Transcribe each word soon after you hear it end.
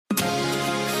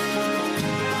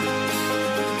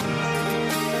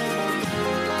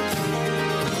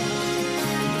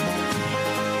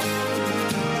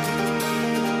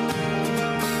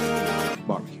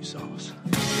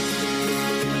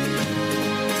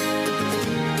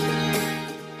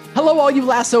Hello, all you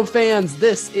Lasso fans.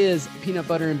 This is Peanut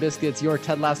Butter and Biscuits, your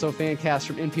Ted Lasso fan cast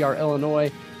from NPR,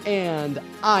 Illinois. And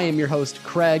I am your host,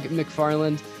 Craig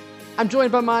McFarland. I'm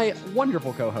joined by my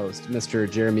wonderful co-host, Mr.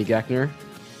 Jeremy Geckner.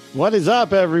 What is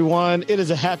up, everyone? It is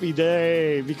a happy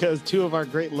day because two of our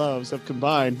great loves have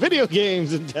combined: video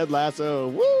games and Ted Lasso.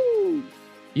 Woo!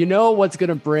 You know what's going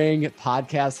to bring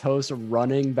podcast hosts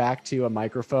running back to a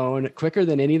microphone quicker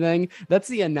than anything? That's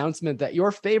the announcement that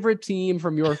your favorite team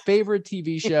from your favorite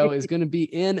TV show is going to be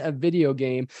in a video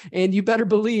game. And you better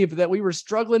believe that we were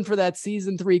struggling for that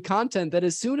season 3 content, that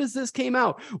as soon as this came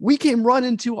out, we came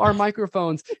running to our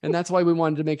microphones. And that's why we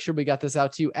wanted to make sure we got this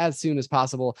out to you as soon as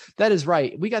possible. That is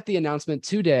right. We got the announcement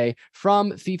today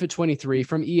from FIFA 23,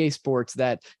 from EA Sports,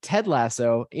 that Ted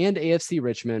Lasso and AFC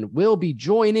Richmond will be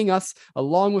joining us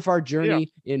along with our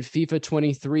journey in FIFA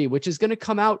 23, which is going to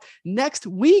come out next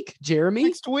week, Jeremy.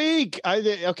 Next week.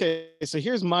 Okay, so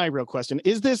here's my real question.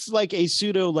 Is this like a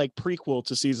pseudo prequel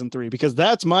to season 3? Because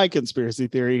that's my conspiracy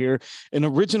theory here. An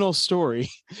original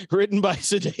story written by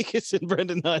Sudeikis and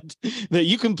Brendan Hunt that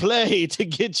you can play to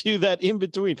get you that in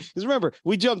between. Because remember,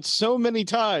 we jumped so many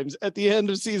times at the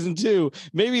end of season 2.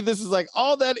 Maybe this is like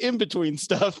all that in between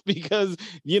stuff because,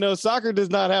 soccer does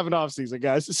not have an off season,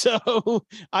 guys. So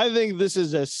I think this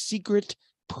is a secret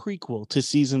prequel to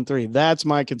season 3. That's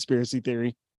my conspiracy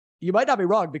theory. You might not be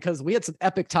wrong, because we had some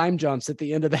epic time jumps at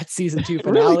the end of that season 2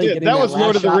 finale. Really that was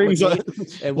Lord of the Rings.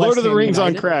 Lord of the Rings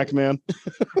on crack, man.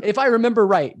 If I remember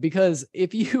right, because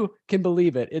if you can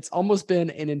believe it, it's almost been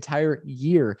an entire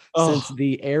year since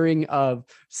the airing of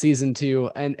season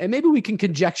 2. And maybe we can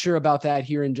conjecture about that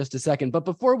here in just a second. But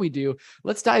before we do,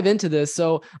 let's dive into this.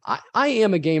 So I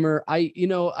am a gamer.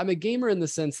 I'm a gamer in the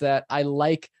sense that I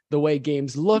like the way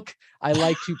games look. I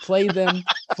like to play them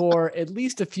for at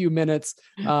least a few minutes.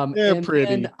 They're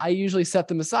pretty. And I usually set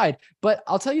them aside. But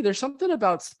I'll tell you, there's something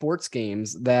about sports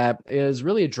games that is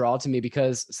really a draw to me,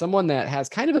 because someone that has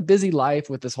kind of a busy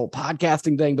life with this whole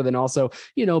podcasting thing, but then also,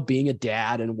 being a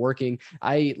dad and working,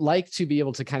 I like to be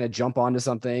able to kind of jump onto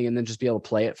something and then just be able to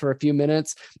play it for a few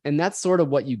minutes. And that's sort of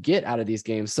what you get out of these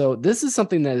games. So this is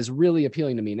something that is really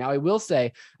appealing to me. Now, I will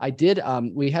say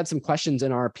we had some questions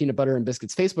in our Peanut Butter and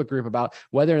Biscuits Facebook group about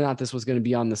whether or not this was going to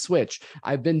be on the Switch.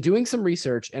 I've been doing some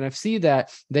research, and I see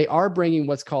that they are bringing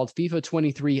what's called FIFA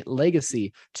 23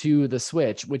 Legacy to the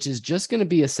Switch, which is just going to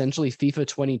be essentially FIFA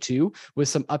 22 with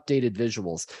some updated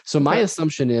visuals. So my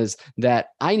assumption is that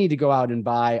I need to go out and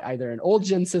buy either an old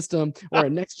gen system or a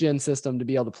next gen system to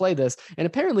be able to play this. And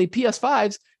apparently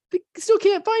PS5s, they still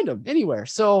can't find them anywhere.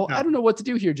 So I don't know what to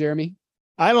do here, Jeremy.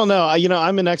 I don't know.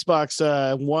 I'm an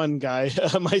Xbox One guy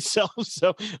myself,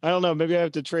 so I don't know. Maybe I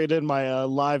have to trade in my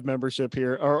live membership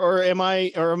here, or am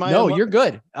I? No, you're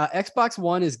good. Xbox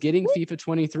One is getting FIFA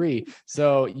 23,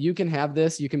 so you can have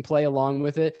this. You can play along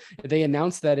with it. They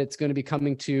announced that it's going to be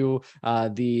coming to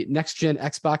the next gen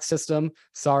Xbox system.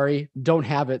 Sorry, don't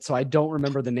have it, so I don't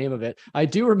remember the name of it. I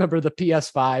do remember the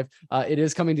PS5. It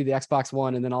is coming to the Xbox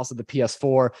One, and then also the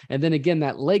PS4, and then again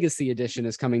that Legacy Edition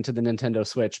is coming to the Nintendo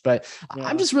Switch. But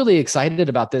I'm just really excited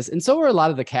about this. And so are a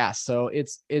lot of the cast. So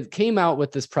it came out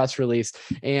with this press release,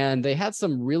 and they had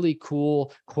some really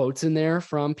cool quotes in there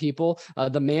from people.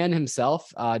 The man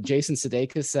himself, Jason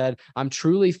Sudeikis, said, "I'm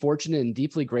truly fortunate and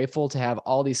deeply grateful to have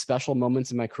all these special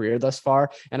moments in my career thus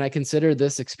far. And I consider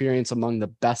this experience among the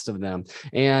best of them."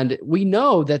 And we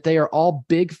know that they are all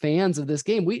big fans of this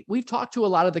game. We've talked to a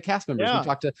lot of the cast members. We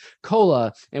talked to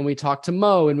Cola, and we talked to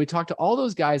Mo, and we talked to all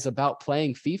those guys about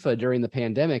playing FIFA during the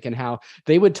pandemic and how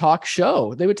they would talk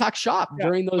shop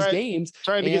during those games,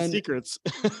 trying to get secrets.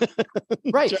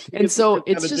 Right. And so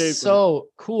it's just so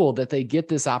cool that they get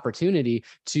this opportunity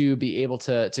to be able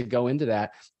to go into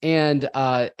that. And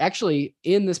actually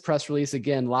in this press release,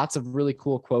 again, lots of really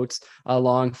cool quotes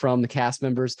along from the cast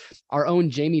members. Our own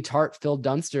Jamie Tart, Phil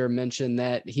Dunster, mentioned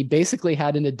that he basically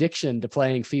had an addiction to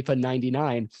playing FIFA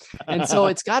 99. And so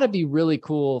it's got to be really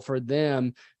cool for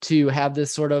them to have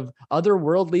this sort of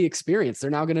otherworldly experience.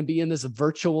 They're now going to be in this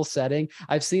virtual setting.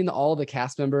 I've seen all the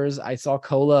cast members. I saw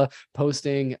Cola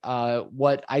posting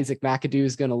what Isaac McAdoo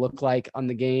is going to look like on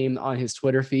the game on his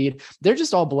Twitter feed. They're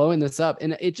just all blowing this up.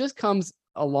 And it just comes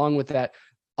along with that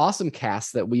awesome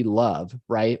cast that we love,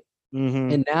 right?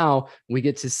 Mm-hmm. And now we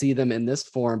get to see them in this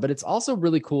form, but it's also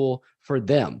really cool for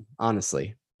them,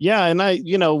 honestly. Yeah. And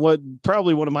what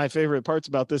probably one of my favorite parts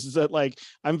about this is that,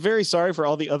 I'm very sorry for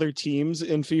all the other teams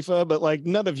in FIFA, but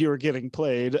none of you are getting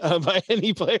played by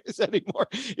any players anymore.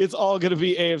 It's all going to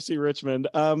be AFC Richmond.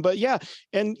 But yeah.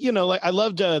 And, I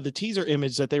loved the teaser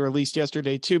image that they released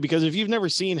yesterday too, because if you've never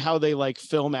seen how they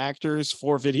film actors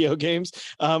for video games,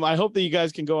 I hope that you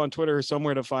guys can go on Twitter or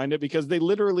somewhere to find it, because they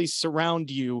literally surround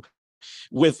you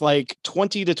with like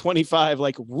 20 to 25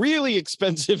 like really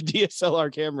expensive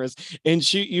DSLR cameras and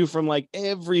shoot you from like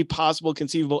every possible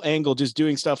conceivable angle, just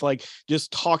doing stuff like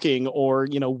just talking or,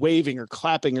 you know, waving or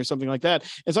clapping or something like that.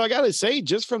 And so I gotta say,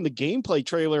 just from the gameplay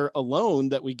trailer alone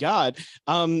that we got,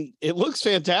 it looks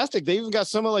fantastic. They even got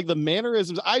some of like the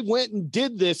mannerisms. I went and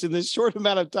did this in this short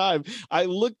amount of time. I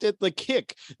looked at the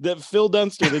kick that Phil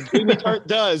Dunster, that Jamie Tartt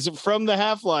does from the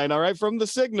half line, all right, from the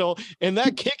signal, and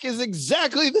that kick is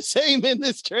exactly the same in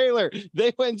this trailer.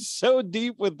 They went so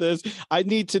deep with this. I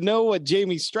need to know what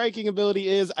Jamie's striking ability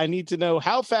is. I need to know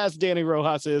how fast Danny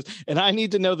Rojas is, and I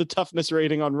need to know the toughness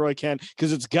rating on Roy Kent,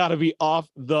 because it's got to be off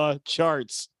the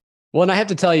charts. Well, and I have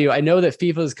to tell you, I know that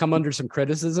FIFA has come under some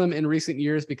criticism in recent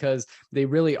years because they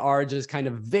really are just kind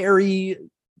of very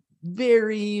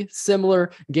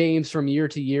similar games from year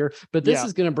to year, but this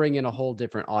is going to bring in a whole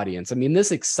different audience. I mean,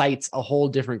 this excites a whole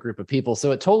different group of people.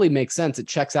 So it totally makes sense. It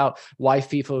checks out why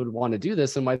FIFA would want to do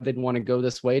this and why they'd want to go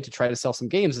this way to try to sell some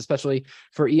games, especially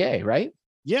for EA, right?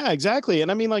 Yeah, exactly. And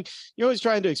I mean, like, you're always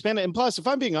trying to expand it. And plus, if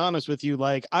I'm being honest with you,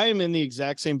 like, I am in the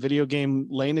exact same video game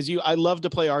lane as you. I love to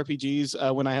play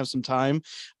RPGs when I have some time.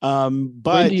 But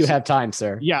when do you have time,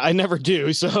 sir? Yeah, I never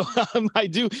do. So I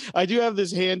do have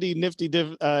this handy nifty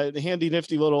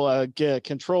little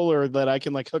controller that I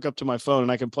can like hook up to my phone,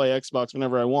 and I can play Xbox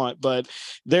whenever I want. But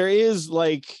there is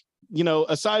like, you know,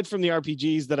 aside from the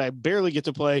RPGs that I barely get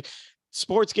to play,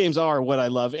 sports games are what I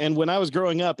love. And when I was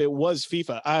growing up, it was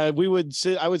FIFA. I would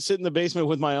sit in the basement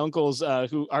with my uncles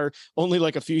who are only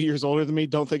like a few years older than me.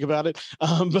 Don't think about it.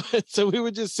 But so we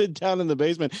would just sit down in the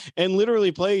basement and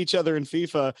literally play each other in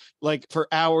FIFA like for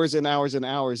hours and hours and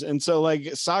hours. And so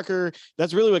like soccer,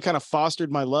 that's really what kind of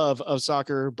fostered my love of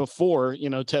soccer before, you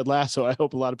know, Ted Lasso. I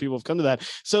hope a lot of people have come to that.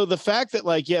 So the fact that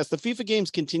like, yes, the FIFA games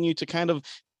continue to kind of,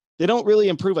 they don't really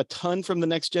improve a ton from the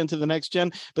next gen to the next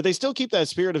gen, but they still keep that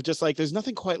spirit of just like, there's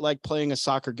nothing quite like playing a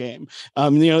soccer game. You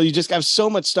know, you just have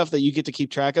so much stuff that you get to keep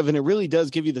track of, and it really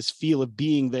does give you this feel of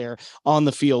being there on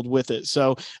the field with it.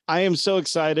 So I am so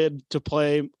excited to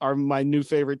play my new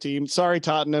favorite team. Sorry,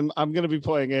 Tottenham. I'm going to be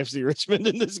playing AFC Richmond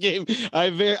in this game.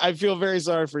 I feel very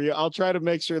sorry for you. I'll try to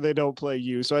make sure they don't play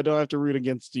you, so I don't have to root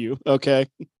against you. Okay.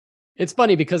 It's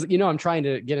funny because, you know, I'm trying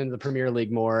to get into the Premier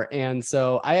League more. And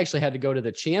so I actually had to go to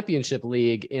the Championship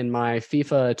League in my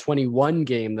FIFA 21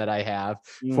 game that I have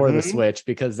for the Switch,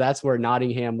 because that's where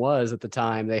Nottingham was at the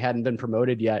time. They hadn't been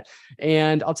promoted yet.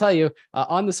 And I'll tell you,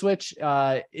 on the Switch,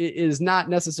 it is not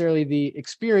necessarily the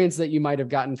experience that you might have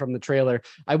gotten from the trailer.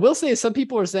 I will say some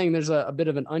people are saying there's a bit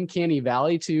of an uncanny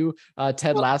valley to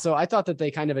Ted Lasso. I thought that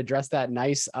they kind of addressed that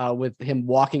nice with him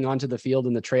walking onto the field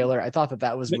in the trailer. I thought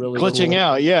that was really glitching cool.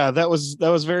 out. Yeah, that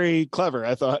was very clever,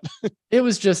 I thought. It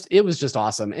was just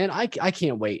awesome. And I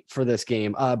can't wait for this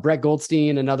game. Brett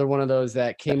Goldstein, another one of those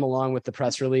that came along with the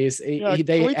press release. They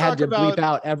had to bleep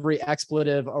out every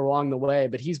expletive along the way,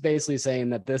 but he's basically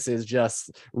saying that this is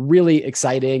just really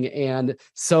exciting and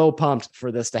so pumped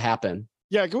for this to happen.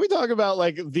 Yeah. Can we talk about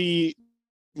like the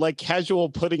casual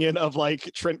putting in of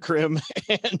like Trent Krim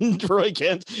and Roy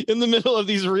Kent in the middle of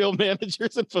these real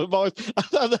managers and footballers? I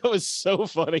thought that was so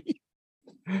funny.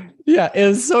 Yeah,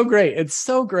 it's so great. It's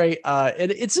so great.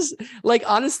 And it's just like,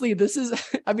 honestly, this is,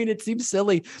 I mean, it seems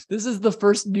silly. This is the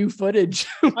first new footage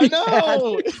I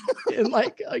know in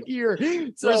like a year.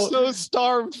 So we're so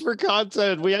starved for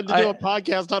content. We had to do a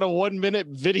podcast on a 1-minute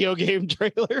video game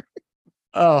trailer.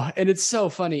 Oh, and it's so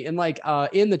funny. And like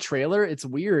in the trailer, it's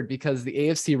weird because the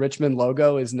AFC Richmond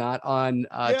logo is not on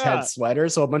Ted's sweater.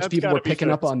 So a bunch of people were picking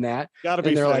up on that. And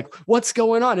they're like, what's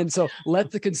going on? And so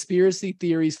let the conspiracy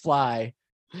theories fly.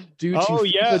 Due to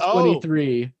FIFA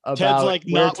 23 about Ted's like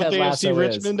not Ted with Lasso AFC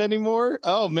Richmond anymore.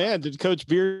 Oh man, did Coach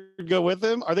Beard go with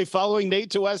him? Are they following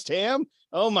Nate to West Ham?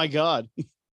 Oh my God.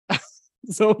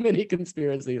 So many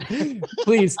conspiracies.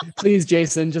 Please,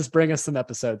 Jason, just bring us some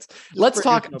episodes. Let's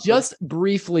talk just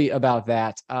briefly about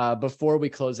that before we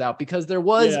close out, because there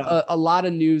was a lot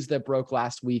of news that broke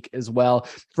last week as well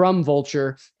from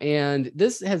Vulture. And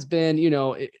this has been, you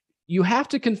know, you have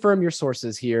to confirm your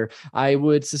sources here. I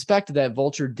would suspect that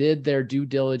Vulture did their due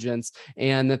diligence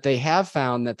and that they have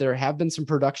found that there have been some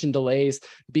production delays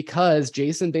because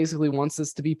Jason basically wants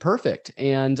this to be perfect.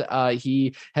 And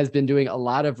he has been doing a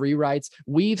lot of rewrites.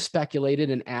 We've speculated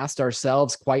and asked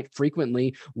ourselves quite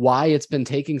frequently why it's been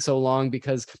taking so long,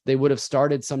 because they would have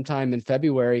started sometime in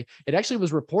February. It actually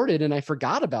was reported, and I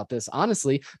forgot about this,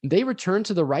 honestly, they returned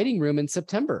to the writing room in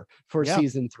September for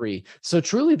season 3. So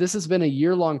truly, this has been a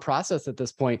year-long process at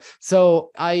this point.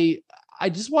 So I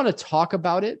just want to talk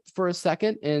about it for a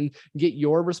second and get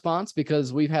your response,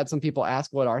 because we've had some people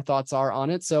ask what our thoughts are on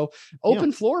it. So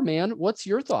open floor, man. What's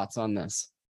your thoughts on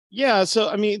this? Yeah, so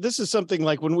I mean, this is something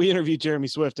like when we interviewed Jeremy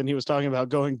Swift and he was talking about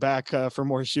going back for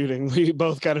more shooting. We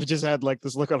both kind of just had like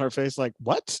this look on our face, like,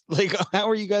 what? Like, how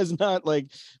are you guys not like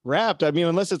wrapped? I mean,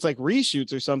 unless it's like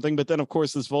reshoots or something. But then, of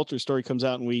course, this Vulture story comes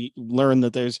out and we learn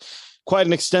that there's quite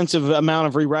an extensive amount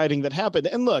of rewriting that happened.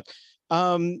 And look,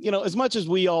 as much as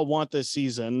we all want this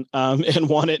season and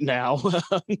want it now,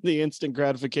 the instant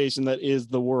gratification that is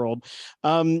the world.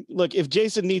 Look, if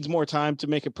Jason needs more time to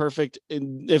make it perfect,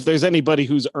 if there's anybody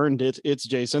who's earned it, it's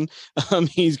Jason.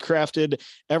 He's crafted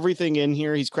everything in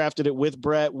here. He's crafted it with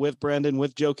Brett, with Brendan,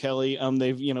 with Joe Kelly.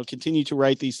 They've, continued to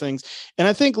write these things. And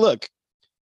I think, look,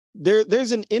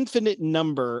 there's an infinite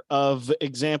number of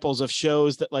examples of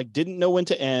shows that like didn't know when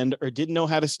to end or didn't know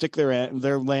how to stick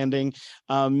their landing.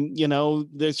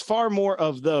 There's far more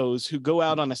of those who go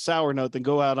out on a sour note than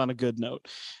go out on a good note.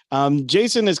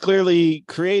 Jason has clearly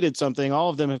created something. All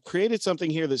of them have created something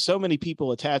here that so many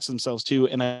people attach themselves to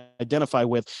and identify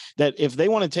with, that if they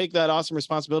want to take that awesome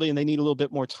responsibility and they need a little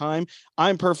bit more time,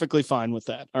 I'm perfectly fine with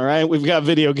that. All right. We've got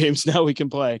video games now we can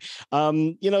play.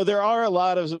 There are a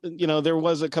lot of, there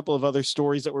was a couple of other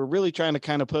stories that were really trying to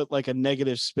kind of put like a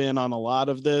negative spin on a lot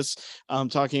of this,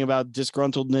 talking about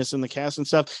disgruntledness in the cast and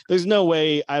stuff. There's no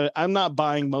way I'm not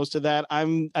buying most of that.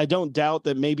 I don't doubt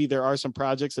that maybe there are some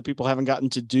projects that people haven't gotten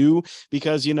to do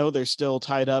because they're still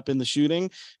tied up in the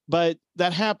shooting, but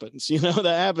that happens. That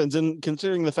happens. And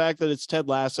considering the fact that it's Ted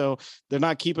Lasso, they're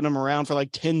not keeping him around for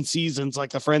like 10 seasons like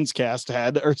the Friends cast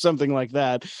had or something like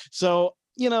that. So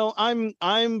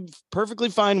I'm perfectly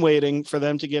fine waiting for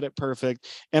them to get it perfect.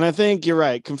 And I think you're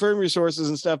right, confirm your sources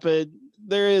and stuff, but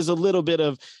there is a little bit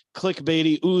of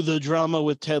clickbaity, the drama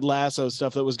with Ted Lasso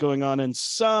stuff that was going on in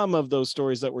some of those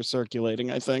stories that were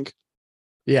circulating, I think.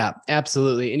 Yeah,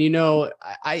 absolutely. And,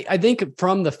 I think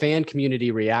from the fan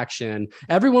community reaction,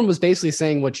 everyone was basically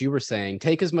saying what you were saying,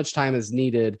 take as much time as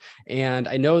needed. And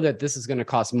I know that this is going to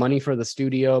cost money for the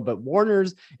studio, but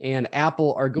Warner's and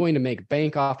Apple are going to make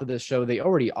bank off of this show. They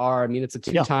already are. I mean, it's a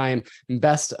 2-time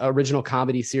best original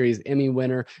comedy series Emmy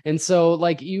winner. And so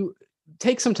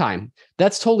take some time.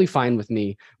 That's totally fine with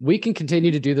me. We can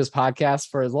continue to do this podcast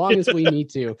for as long as we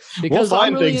need to, because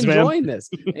I'm really enjoying this.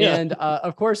 Yeah. And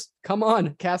of course, come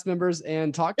on, cast members,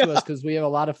 and talk to us, because we have a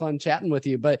lot of fun chatting with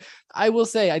you. But I will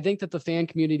say, I think that the fan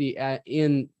community at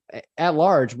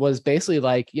large was basically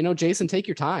like, Jason, take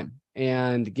your time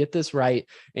and get this right.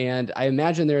 And I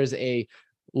imagine there is a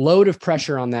load of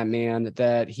pressure on that man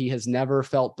that he has never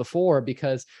felt before,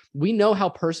 because we know how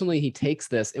personally he takes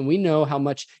this and we know how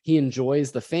much he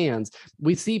enjoys the fans.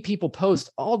 We see people post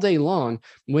all day long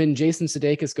when Jason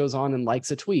Sudeikis goes on and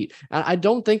likes a tweet. And I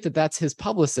don't think that that's his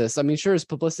publicist. I mean, sure, his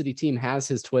publicity team has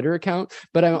his Twitter account,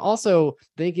 but I'm also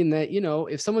thinking that,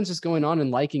 if someone's just going on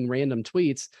and liking random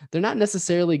tweets, they're not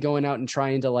necessarily going out and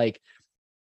trying to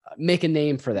make a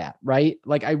name for that, right?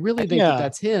 I really think that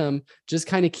that's him just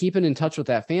kind of keeping in touch with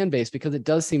that fan base, because it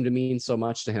does seem to mean so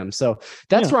much to him. So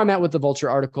that's where I'm at with the Vulture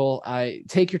article. I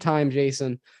take your time,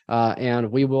 Jason,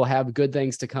 and we will have good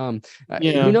things to come.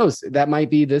 Who knows? That might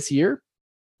be this year.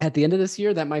 At the end of this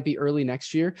year, that might be early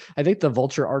next year. I think the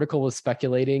Vulture article was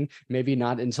speculating maybe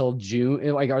not until June.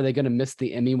 Are they going to miss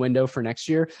the Emmy window for next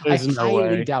year? There's I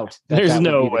highly doubt that. There's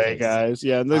no way, guys.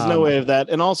 Yeah, there's no way of that.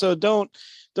 And also, don't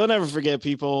ever forget,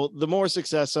 people, the more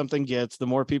success something gets, the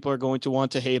more people are going to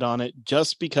want to hate on it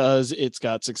just because it's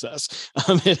got success.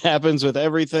 It happens with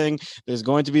everything. There's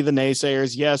going to be the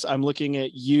naysayers. Yes, I'm looking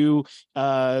at you,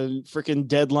 freaking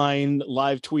Deadline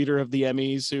live tweeter of the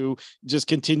Emmys, who just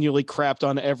continually crapped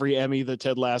on every Emmy that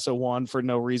Ted Lasso won for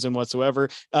no reason whatsoever.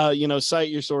 Cite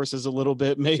your sources a little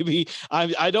bit, maybe.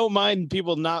 I don't mind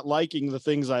people not liking the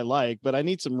things I like, but I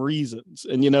need some reasons.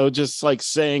 And, just like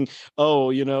saying,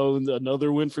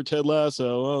 another win for Ted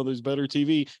Lasso. Oh, there's better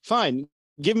TV. Fine.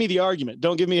 Give me the argument.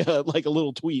 Don't give me a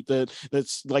little tweet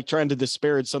that's like trying to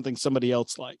disparage something somebody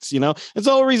else likes. It's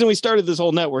the whole reason we started this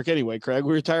whole network anyway, Craig.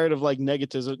 We were tired of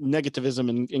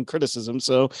negativism and criticism.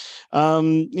 So,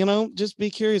 just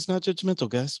be curious, not judgmental,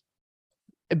 guys.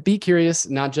 Be curious,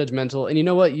 not judgmental. And you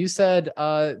know what? You said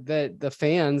that the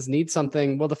fans need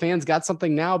something. Well, the fans got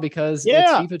something now, because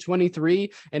it's FIFA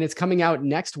 23 and it's coming out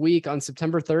next week on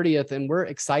September 30th. And we're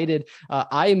excited.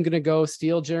 I am going to go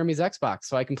steal Jeremy's Xbox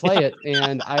so I can play it.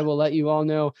 And I will let you all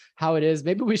know how it is.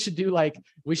 Maybe we should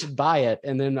we should buy it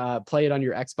and then play it on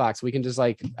your Xbox. We can just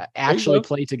actually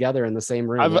play together in the same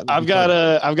room. I've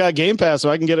got Game Pass, so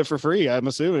I can get it for free. I'm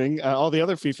assuming all the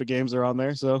other FIFA games are on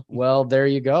there. So, well, there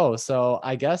you go. So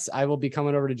I guess I will be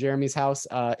coming over to Jeremy's house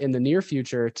in the near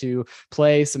future to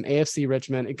play some AFC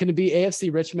Richmond. It can be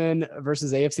AFC Richmond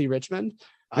versus AFC Richmond.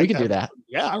 We could do that.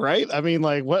 Yeah, right. I mean,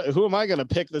 like, who am I going to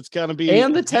pick that's going to be?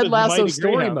 And the Ted Lasso Mighty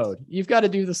story Greyhounds? mode. You've got to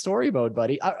do the story mode,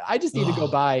 buddy. I just need to go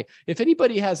buy. If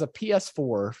anybody has a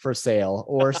PS4 for sale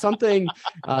or something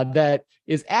that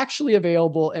is actually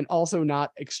available and also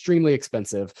not extremely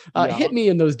expensive, hit me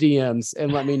in those DMs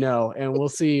and let me know, and we'll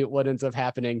see what ends up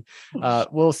happening.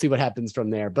 We'll see what happens from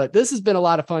there. But this has been a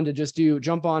lot of fun to just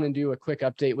jump on and do a quick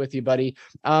update with you, buddy.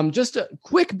 Just a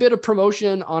quick bit of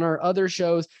promotion on our other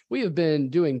shows. We have been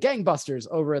doing gangbusters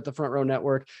over at the Front Row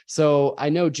Network. So I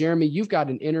know, Jeremy, you've got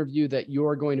an interview that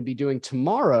you're going to be doing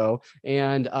tomorrow,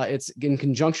 and it's in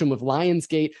conjunction with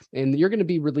Lionsgate, and you're going to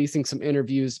be releasing some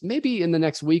interviews maybe in the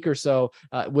next week or so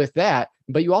with that.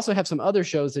 But you also have some other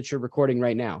shows that you're recording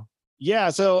right now.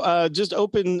 Yeah, so just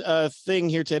open thing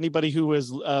here to anybody who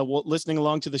was listening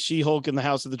along to the She-Hulk and the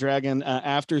House of the Dragon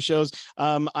after shows.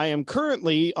 I am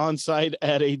currently on site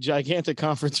at a gigantic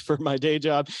conference for my day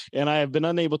job, and I have been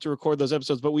unable to record those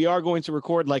episodes, but we are going to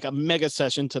record like a mega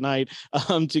session tonight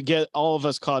to get all of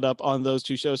us caught up on those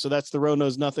two shows. So that's the Ro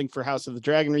Knows Nothing for House of the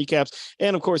Dragon recaps,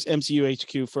 and of course MCU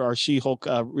HQ for our She-Hulk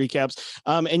recaps.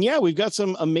 And yeah, we've got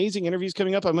some amazing interviews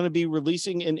coming up. I'm going to be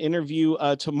releasing an interview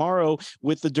tomorrow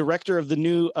with the director of the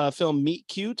new film Meet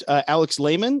Cute, Alex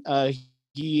Lehman.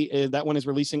 That one is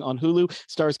releasing on Hulu.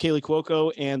 Stars Kaylee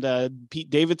Cuoco and Pete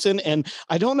Davidson. And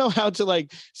I don't know how to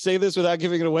like say this without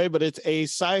giving it away, but it's a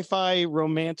sci-fi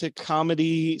romantic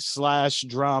comedy /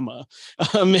 drama.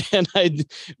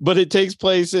 But it takes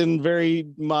place in very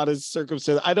modest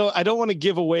circumstances. I don't want to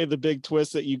give away the big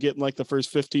twist that you get in like the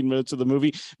first 15 minutes of the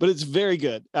movie, but it's very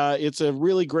good. It's a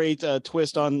really great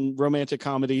twist on romantic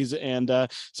comedies, and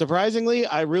surprisingly,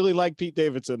 I really like Pete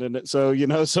Davidson in it. So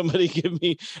somebody give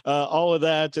me all of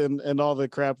that and all the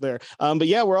crap there. But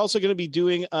yeah, we're also going to be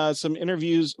doing some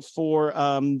interviews for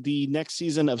the next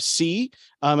season of C,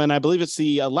 and I believe it's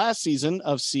the last season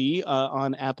of C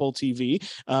on Apple TV.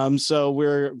 So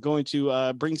we're going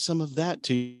to bring some of that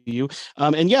to you.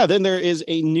 And yeah, then there is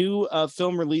a new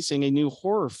film releasing, a new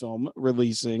horror film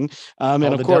releasing, and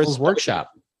of course, Devil's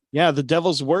Workshop. Yeah, The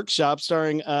Devil's Workshop,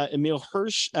 starring Emil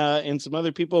Hirsch and some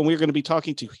other people. And we're going to be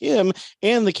talking to him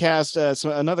and the cast,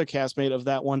 another castmate of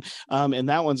that one. And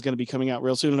that one's going to be coming out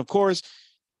real soon. And of course,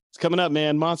 it's coming up,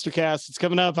 man. Monster Cast, it's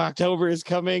coming up. October is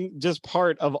coming. Just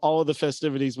part of all of the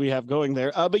festivities we have going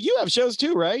there. But you have shows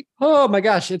too, right? Oh my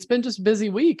gosh, it's been just a busy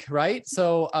week, right?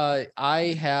 So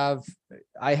I have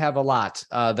a lot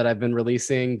that I've been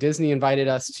releasing. Disney invited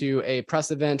us to a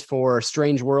press event for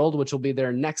Strange World, which will be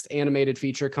their next animated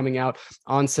feature coming out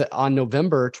on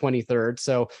November 23rd.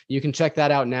 So you can check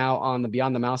that out now on the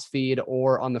Beyond the Mouse feed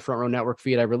or on the Front Row Network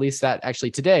feed. I released that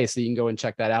actually today, so you can go and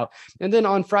check that out. And then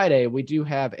on Friday, we do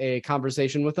have a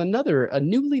conversation with a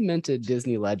newly minted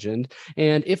Disney legend.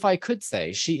 And if I could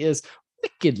say, she is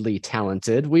wickedly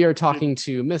talented. We are talking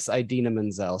to Miss Idina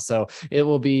Menzel. So it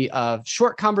will be a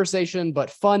short conversation, but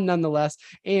fun nonetheless.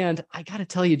 And I got to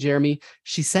tell you, Jeremy,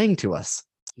 she sang to us.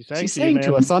 She sang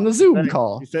to us on the Zoom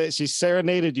call. She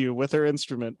serenaded you with her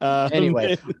instrument.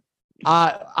 Anyway.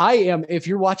 I am, if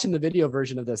you're watching the video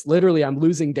version of this, literally I'm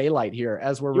losing daylight here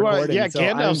as we're recording. Yeah, so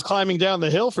Gandalf's climbing down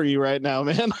the hill for you right now,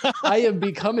 man. I am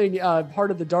becoming part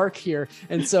of the dark here.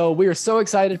 And so we are so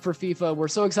excited for FIFA. We're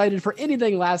so excited for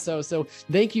anything Lasso. So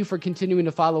thank you for continuing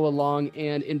to follow along,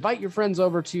 and invite your friends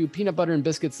over to Peanut Butter and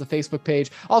Biscuits, the Facebook page.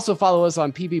 Also follow us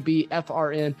on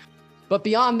PBBFRN. But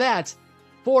beyond that,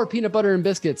 for Peanut Butter and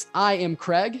Biscuits, I am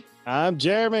Craig. I'm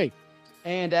Jeremy.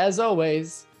 And as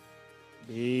always,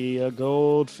 be a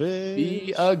goldfish.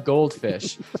 Be a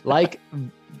goldfish. Like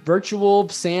virtual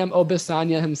Sam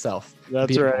Obisanya himself.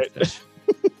 That's right.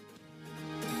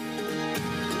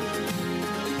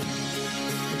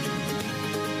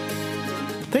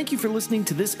 Thank you for listening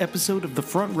to this episode of the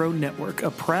Front Row Network,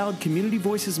 a proud Community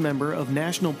Voices member of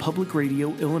National Public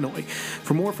Radio, Illinois.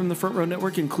 For more from the Front Row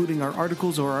Network, including our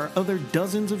articles or our other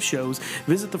dozens of shows,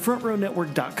 visit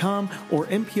thefrontrownetwork.com or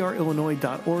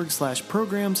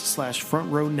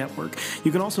nprillinois.org/programs/Front Row Network.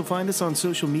 You can also find us on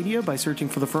social media by searching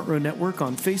for the Front Row Network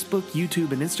on Facebook,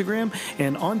 YouTube, and Instagram,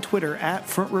 and on Twitter at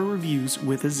Front Row Reviews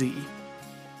with a Z.